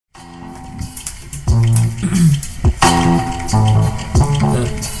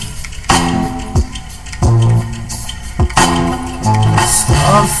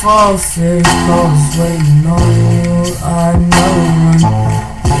forfeit, cause waiting on you, I know one.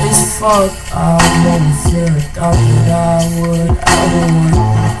 This fuck, I won't feel a thought that I would ever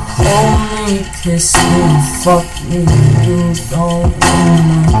want. Hold me, kiss me, fuck me, you don't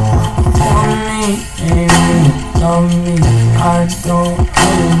wanna. Want me, hate me, love me, I don't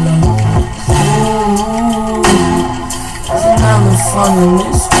ever love. Ooh, there's never fun in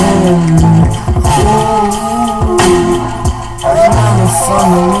this room. Ooh, there's never fun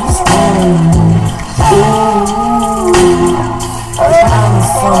in this room. Ooh, there's never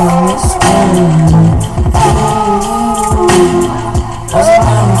fun in this room. Ooh.